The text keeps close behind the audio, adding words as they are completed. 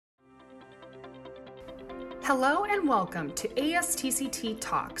Hello and welcome to ASTCT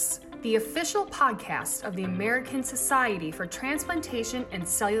Talks, the official podcast of the American Society for Transplantation and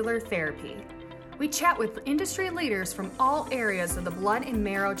Cellular Therapy. We chat with industry leaders from all areas of the blood and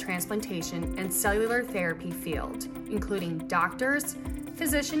marrow transplantation and cellular therapy field, including doctors,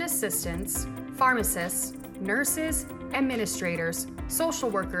 physician assistants, pharmacists, nurses, administrators, social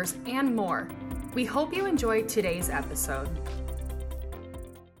workers, and more. We hope you enjoy today's episode.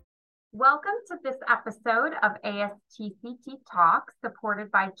 Welcome to this episode of ASTCT Talks, supported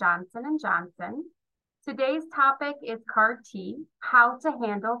by Johnson & Johnson. Today's topic is CAR T, how to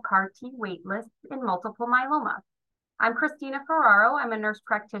handle CAR T waitlists in multiple myeloma. I'm Christina Ferraro. I'm a nurse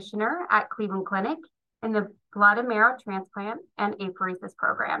practitioner at Cleveland Clinic in the blood and marrow transplant and apheresis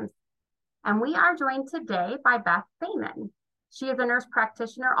programs. And we are joined today by Beth Feynman. She is a nurse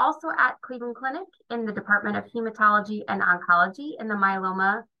practitioner also at Cleveland Clinic in the Department of Hematology and Oncology in the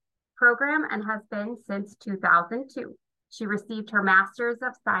myeloma program and has been since 2002. She received her Master's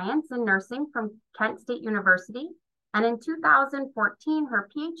of Science in Nursing from Kent State University, and in 2014, her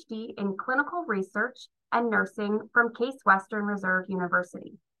PhD in Clinical Research and Nursing from Case Western Reserve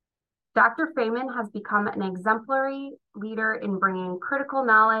University. Dr. Feynman has become an exemplary leader in bringing critical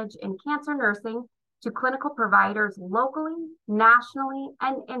knowledge in cancer nursing to clinical providers locally, nationally,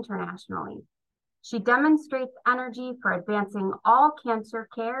 and internationally. She demonstrates energy for advancing all cancer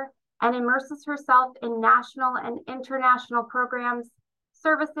care and immerses herself in national and international programs,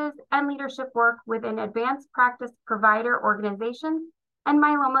 services, and leadership work within advanced practice provider organizations and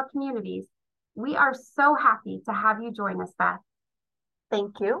myeloma communities. We are so happy to have you join us, Beth.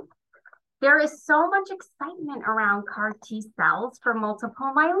 Thank you. There is so much excitement around CAR T cells for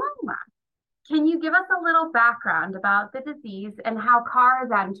multiple myeloma. Can you give us a little background about the disease and how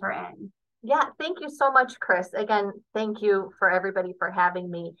CARs enter in? Yeah, thank you so much, Chris. Again, thank you for everybody for having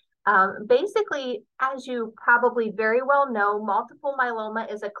me. Basically, as you probably very well know, multiple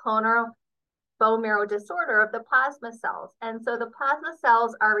myeloma is a clonal bone marrow disorder of the plasma cells. And so the plasma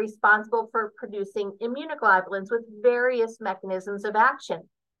cells are responsible for producing immunoglobulins with various mechanisms of action.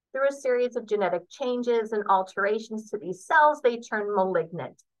 Through a series of genetic changes and alterations to these cells, they turn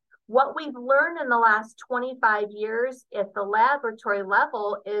malignant. What we've learned in the last 25 years at the laboratory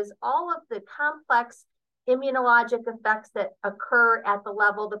level is all of the complex immunologic effects that occur at the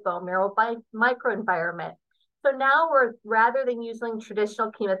level of the bone marrow microenvironment. So now rather than using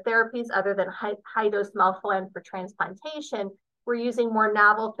traditional chemotherapies other than high-dose melphalan for transplantation, we're using more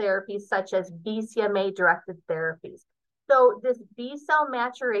novel therapies such as BCMA-directed therapies. So this B-cell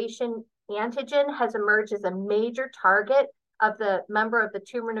maturation antigen has emerged as a major target of the member of the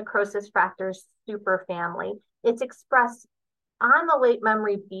tumor necrosis factors superfamily. It's expressed on the late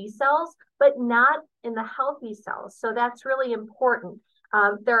memory B cells, but not in the healthy cells. So that's really important.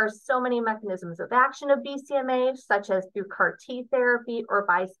 There are so many mechanisms of action of BCMA, such as through CAR T therapy or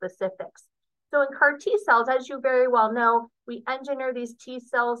bispecifics. So in CAR T cells, as you very well know, we engineer these T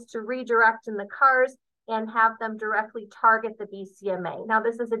cells to redirect in the CARs and have them directly target the BCMA. Now,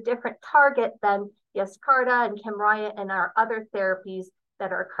 this is a different target than Yescarta and Kymriah and our other therapies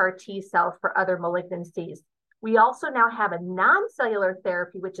that are CAR T cells for other malignancies. We also now have a non-cellular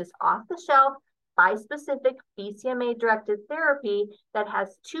therapy, which is off-the-shelf, bispecific BCMA-directed therapy that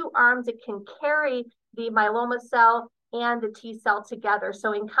has two arms. It can carry the myeloma cell and the T cell together.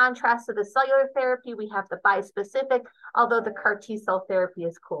 So in contrast to the cellular therapy, we have the bispecific, although the CAR T cell therapy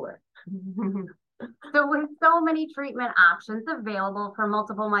is cooler. So with so many treatment options available for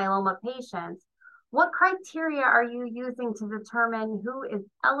multiple myeloma patients, what criteria are you using to determine who is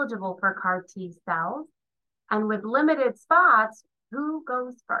eligible for CAR T cells? And with limited spots, who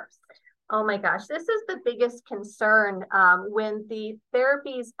goes first? Oh my gosh, this is the biggest concern. When the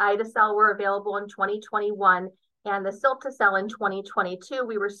therapies ide-cel were available in 2021 and the cilta-cel in 2022,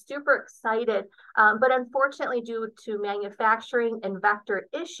 we were super excited. But unfortunately, due to manufacturing and vector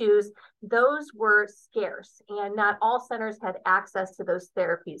issues, those were scarce and not all centers had access to those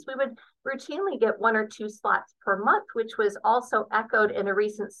therapies. We would routinely get 1 or 2 slots per month, which was also echoed in a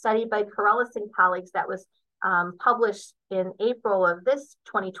recent study by Corellis and colleagues that was published in April of this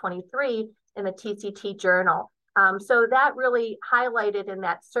 2023 in the TCT journal. So that really highlighted in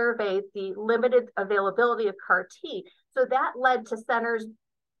that survey the limited availability of CAR T. So that led to centers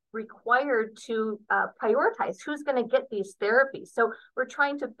required to prioritize who's going to get these therapies. So we're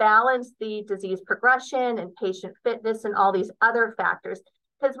trying to balance the disease progression and patient fitness and all these other factors,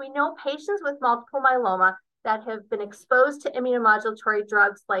 because we know patients with multiple myeloma that have been exposed to immunomodulatory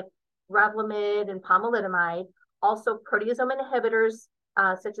drugs like Revlimid and pomalidomide, also proteasome inhibitors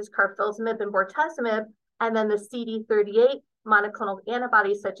such as carfilzomib and bortezomib, and then the CD38 monoclonal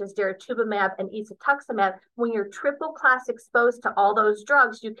antibodies such as daratumumab and isatuximab, when you're triple class exposed to all those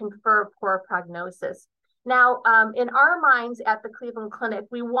drugs, you confer poor prognosis. Now, in our minds at the Cleveland Clinic,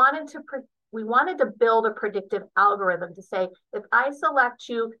 we wanted to build a predictive algorithm to say, if I select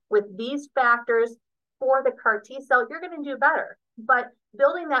you with these factors for the CAR T cell, you're going to do better. But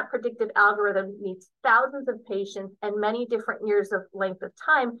building that predictive algorithm needs thousands of patients and many different years of length of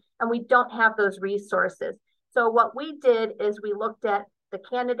time, and we don't have those resources. So what we did is we looked at the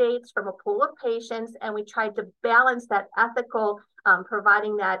candidates from a pool of patients, and we tried to balance that ethical,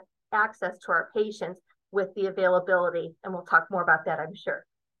 providing that access to our patients with the availability. And we'll talk more about that, I'm sure.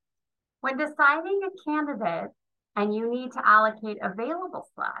 When deciding a candidate and you need to allocate available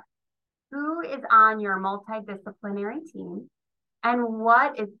slots, who is on your multidisciplinary team, and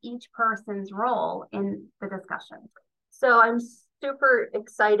what is each person's role in the discussion? So I'm super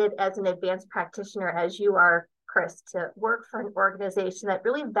excited as an advanced practitioner, as you are, Chris, to work for an organization that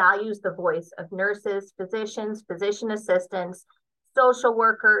really values the voice of nurses, physicians, physician assistants, social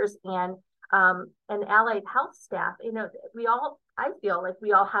workers, and allied health staff. You know, I feel like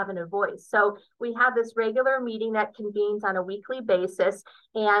we all have a voice. So we have this regular meeting that convenes on a weekly basis,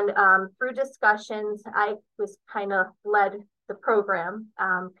 and through discussions, I was kind of led the program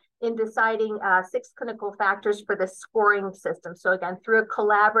in deciding 6 clinical factors for the scoring system. So again, through a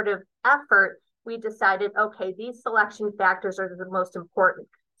collaborative effort, we decided, okay, these selection factors are the most important.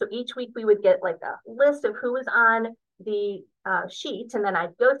 So each week we would get like a list of who was on the sheet, and then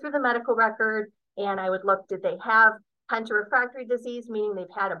I'd go through the medical record and I would look, did they have penta-refractory disease, meaning they've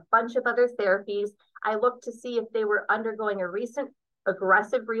had a bunch of other therapies. I looked to see if they were undergoing a recent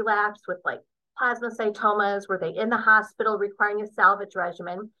aggressive relapse with like plasmacytomas, were they in the hospital requiring a salvage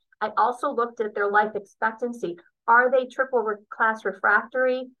regimen. I also looked at their life expectancy. Are they triple class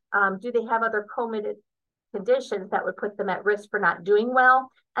refractory? Do they have other comorbid conditions that would put them at risk for not doing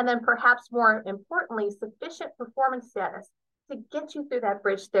well? And then perhaps more importantly, sufficient performance status to get you through that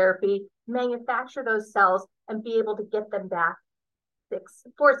bridge therapy, manufacture those cells, and be able to get them back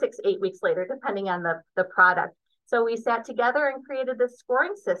 4, 6, 8 weeks later, depending on the product. So we sat together and created this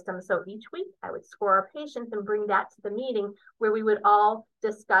scoring system. So each week I would score our patients and bring that to the meeting where we would all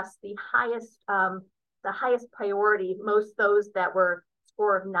discuss the highest priority, most those that were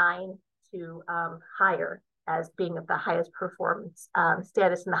score of 9 to higher as being of the highest performance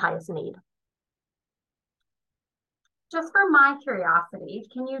status and the highest need. Just for my curiosity,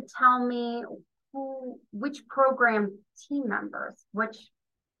 can you tell me which program team members, which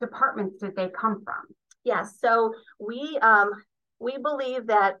departments did they come from? Yes, so we believe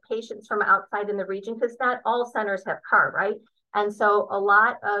that patients from outside in the region, because not all centers have CAR, right? And so a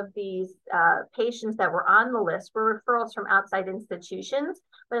lot of these patients that were on the list were referrals from outside institutions.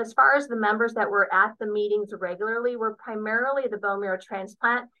 But as far as the members that were at the meetings regularly, were primarily the bone marrow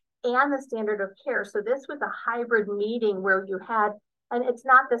transplant and the standard of care. So this was a hybrid meeting where you had, and it's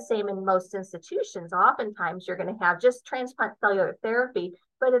not the same in most institutions. Oftentimes you're going to have just transplant cellular therapy.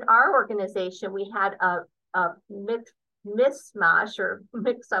 But at our organization, we had a mishmash or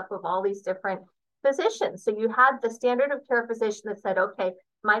mix up of all these different physicians. So you had the standard of care physician that said, okay,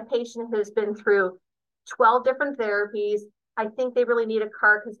 my patient has been through 12 different therapies. I think they really need a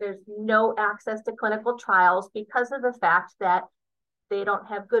CAR because there's no access to clinical trials because of the fact that they don't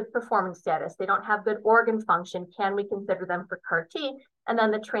have good performance status. They don't have good organ function. Can we consider them for CAR T? And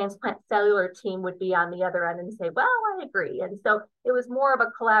then the transplant cellular team would be on the other end and say, well, I agree. And so it was more of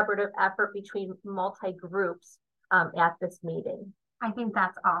a collaborative effort between multi-groups at this meeting. I think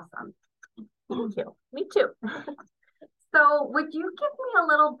that's awesome. Thank you. Me too. So would you give me a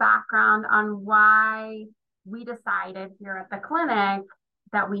little background on why we decided here at the clinic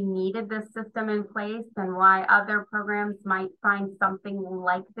that we needed this system in place and why other programs might find something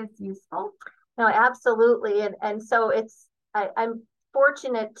like this useful? No, absolutely. And so I'm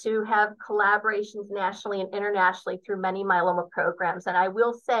fortunate to have collaborations nationally and internationally through many myeloma programs. And I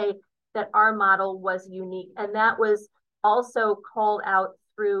will say that our model was unique. And that was also called out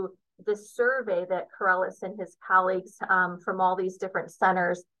through the survey that Corellis and his colleagues from all these different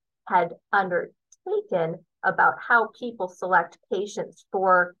centers had undertaken about how people select patients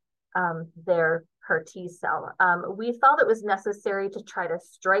for their CAR T cell. We felt it was necessary to try to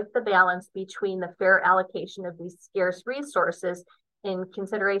strike the balance between the fair allocation of these scarce resources in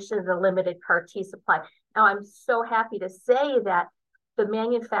consideration of the limited CAR T supply. Now, I'm so happy to say that the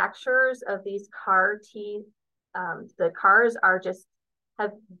manufacturers of these CAR T, the CARs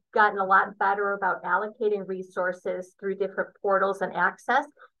have gotten a lot better about allocating resources through different portals and access.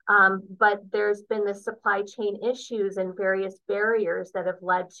 But there's been the supply chain issues and various barriers that have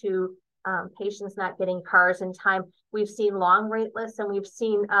led to patients not getting CARs in time. We've seen long wait lists, and we've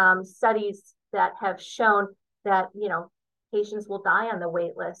seen studies that have shown that, patients will die on the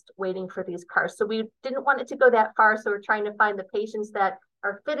wait list waiting for these CARs. So we didn't want it to go that far. So we're trying to find the patients that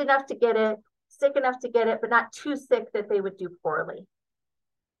are fit enough to get it, sick enough to get it, but not too sick that they would do poorly.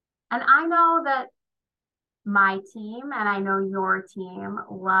 And I know that my team and I know your team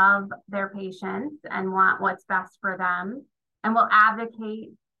love their patients and want what's best for them and will advocate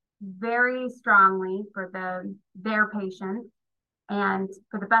very strongly for their patients and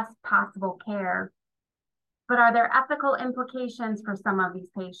for the best possible care. But are there ethical implications for some of these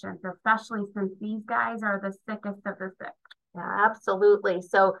patients, especially since these guys are the sickest of the sick? Yeah, absolutely.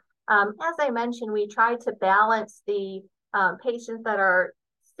 So as I mentioned, we try to balance the patients that are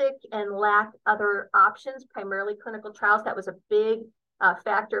sick and lack other options, primarily clinical trials. That was a big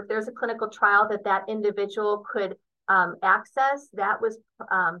factor. If there's a clinical trial that individual could access, that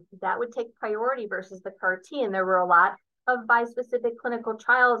would take priority versus the CAR T. And there were a lot of bispecific clinical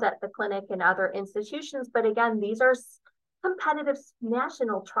trials at the clinic and other institutions. But again, these are competitive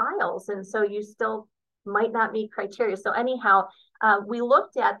national trials. And so you still might not meet criteria. So anyhow, we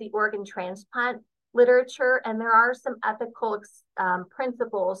looked at the organ transplant literature, and there are some ethical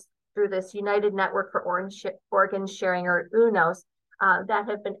principles through this United Network for Organ Sharing, or UNOS, that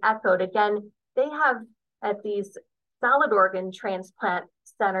have been echoed. Again, they have at these solid organ transplant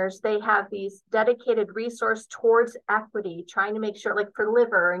centers, they have these dedicated resource towards equity, trying to make sure, like for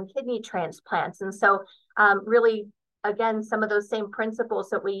liver and kidney transplants. And so really, again, some of those same principles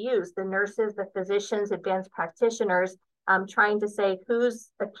that we use, the nurses, the physicians, advanced practitioners, trying to say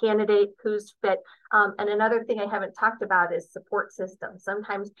who's a candidate, who's fit. And another thing I haven't talked about is support systems.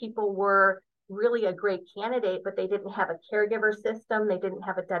 Sometimes people were really a great candidate, but they didn't have a caregiver system. They didn't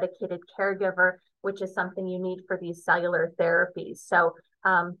have a dedicated caregiver, which is something you need for these cellular therapies. So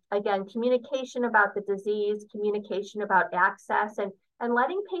again, communication about the disease, communication about access, and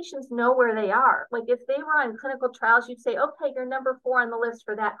letting patients know where they are. Like if they were on clinical trials, you'd say, okay, you're number 4 on the list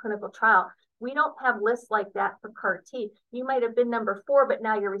for that clinical trial. We don't have lists like that for CAR T. You might have been number 4, but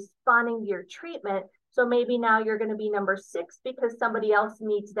now you're responding to your treatment. So maybe now you're going to be number 6 because somebody else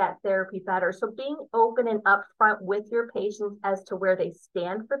needs that therapy better. So being open and upfront with your patients as to where they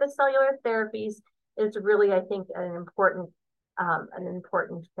stand for the cellular therapies is really, I think, an important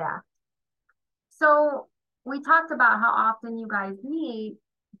fact. So we talked about how often you guys meet.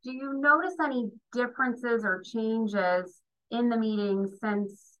 Do you notice any differences or changes in the meetings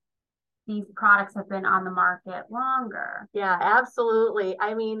since these products have been on the market longer? Yeah, absolutely.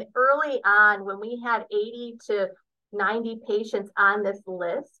 I mean, early on when we had 80 to 90 patients on this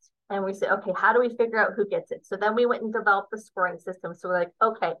list, and we said, okay, how do we figure out who gets it? So then we went and developed the scoring system. So we're like,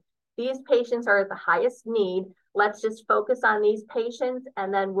 okay, these patients are at the highest need. Let's just focus on these patients,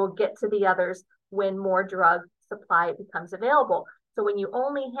 and then we'll get to the others when more drug supply becomes available. So when you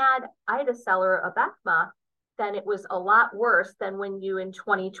only had ide-cel or Abecma, then it was a lot worse than when you in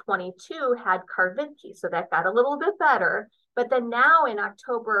 2022 had Carvykti. So that got a little bit better. But then now in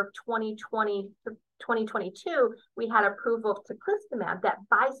October of 2022, we had approval of teclistamab, that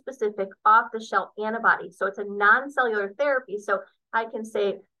bispecific off-the-shelf antibody. So it's a non-cellular therapy. So I can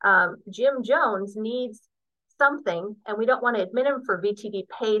say Jim Jones needs something, and we don't want to admit him for VTD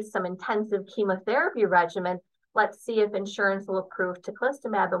PACE, some intensive chemotherapy regimen. Let's see if insurance will approve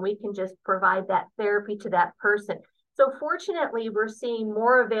teclistamab, and we can just provide that therapy to that person. So fortunately, we're seeing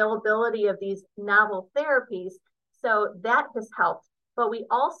more availability of these novel therapies. So that has helped. But we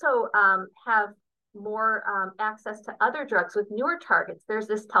also have more access to other drugs with newer targets. There's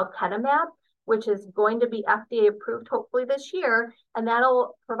this talquetamab, which is going to be FDA approved hopefully this year, and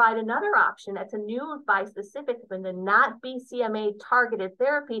that'll provide another option. That's a new bispecific and a not BCMA targeted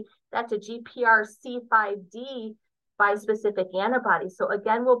therapy. That's a GPRC5D bispecific antibody. So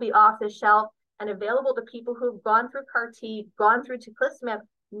again, will be off the shelf and available to people who've gone through CAR T, gone through teclistamab.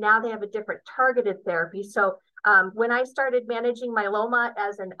 Now they have a different targeted therapy. So when I started managing myeloma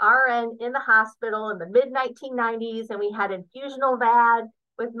as an RN in the hospital in the mid-1990s, and we had infusional VAD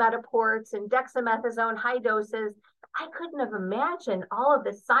with Metaports and dexamethasone high doses, I couldn't have imagined all of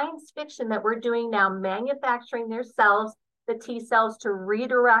the science fiction that we're doing now, manufacturing their cells, the T cells, to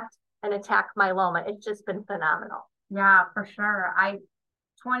redirect and attack myeloma. It's just been phenomenal. Yeah, for sure.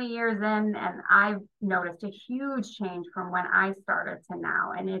 20 years in, and I've noticed a huge change from when I started to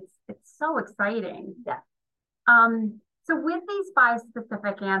now, and it's so exciting. Yeah. So with these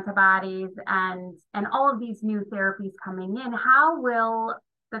bispecific antibodies and all of these new therapies coming in, how will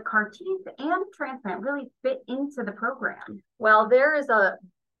the CAR Ts and transplant really fit into the program? Well, there is a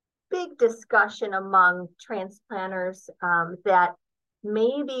big discussion among transplanters that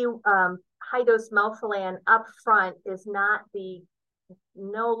maybe high-dose melphalan up front is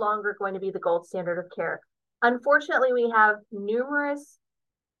no longer going to be the gold standard of care. Unfortunately, we have numerous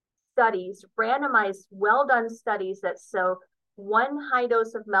studies, randomized, well-done studies that show one high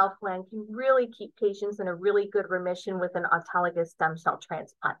dose of melphalan can really keep patients in a really good remission with an autologous stem cell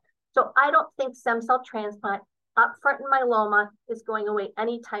transplant. So I don't think stem cell transplant upfront in myeloma is going away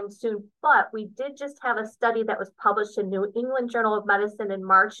anytime soon, but we did just have a study that was published in New England Journal of Medicine in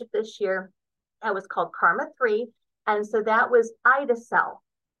March of this year that was called KarMMa-3, and so that was ide-cel.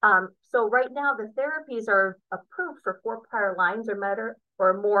 So right now the therapies are approved for 4 prior lines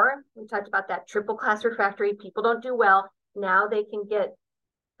or more. We talked about that triple class refractory, people don't do well. Now they can get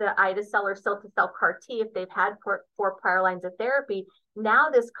the ide-cel or cilta-cel CAR T if they've had 4 prior lines of therapy. Now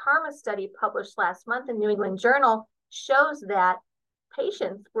this KarMMa study published last month in New England Journal shows that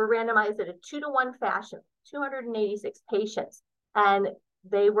patients were randomized at a 2-to-1 fashion, 286 patients, and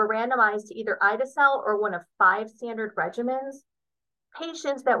they were randomized to either ide-cel or one of 5 standard regimens.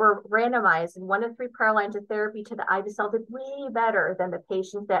 Patients that were randomized in 1 of 3 prior lines of therapy to the ide-cel did way better than the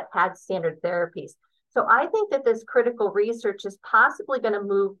patients that had standard therapies. So I think that this critical research is possibly going to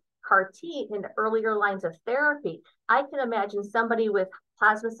move CAR T into earlier lines of therapy. I can imagine somebody with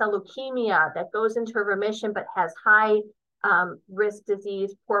plasma cell leukemia that goes into remission but has high risk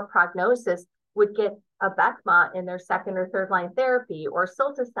disease, poor prognosis, would get a Abecma in their 2nd or 3rd line therapy, or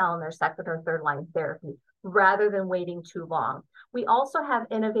cilta-cel in their 2nd or 3rd line therapy, rather than waiting too long. We also have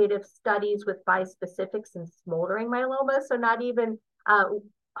innovative studies with bispecifics in smoldering myeloma, so not even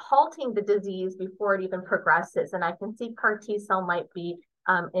halting the disease before it even progresses. And I can see CAR T-cell might be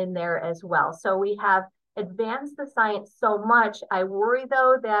in there as well. So we have advanced the science so much. I worry,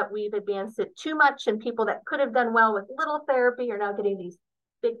 though, that we've advanced it too much, and people that could have done well with little therapy are now getting these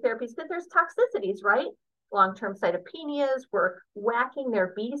big therapies because there's toxicities, right? Long-term cytopenias, we're whacking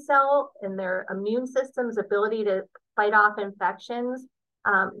their B cell and their immune system's ability to fight off infections,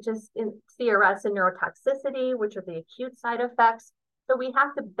 just in CRS and neurotoxicity, which are the acute side effects. So we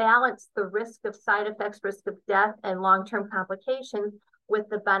have to balance the risk of side effects, risk of death, and long-term complications with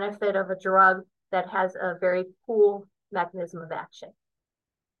the benefit of a drug that has a very cool mechanism of action.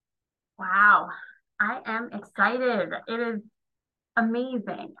 Wow, I am excited. It is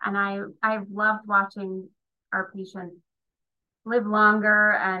amazing. And I've loved watching our patients live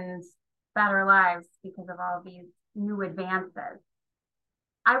longer and better lives because of all these new advances.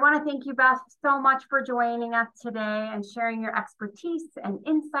 I want to thank you, Beth, so much for joining us today and sharing your expertise and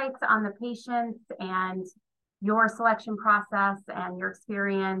insights on the patients and your selection process and your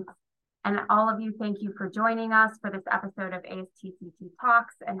experience. And all of you, thank you for joining us for this episode of ASTCT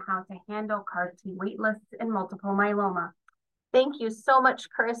Talks and how to handle CAR T waitlists in multiple myeloma. Thank you so much,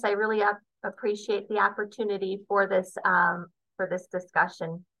 Chris. I really appreciate the opportunity for this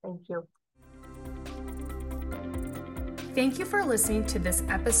discussion. Thank you. Thank you for listening to this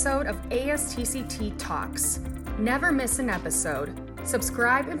episode of ASTCT Talks. Never miss an episode.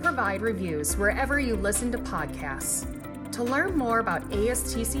 Subscribe and provide reviews wherever you listen to podcasts. To learn more about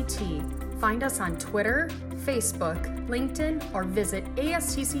ASTCT, find us on Twitter, Facebook, LinkedIn, or visit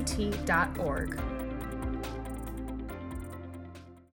astct.org.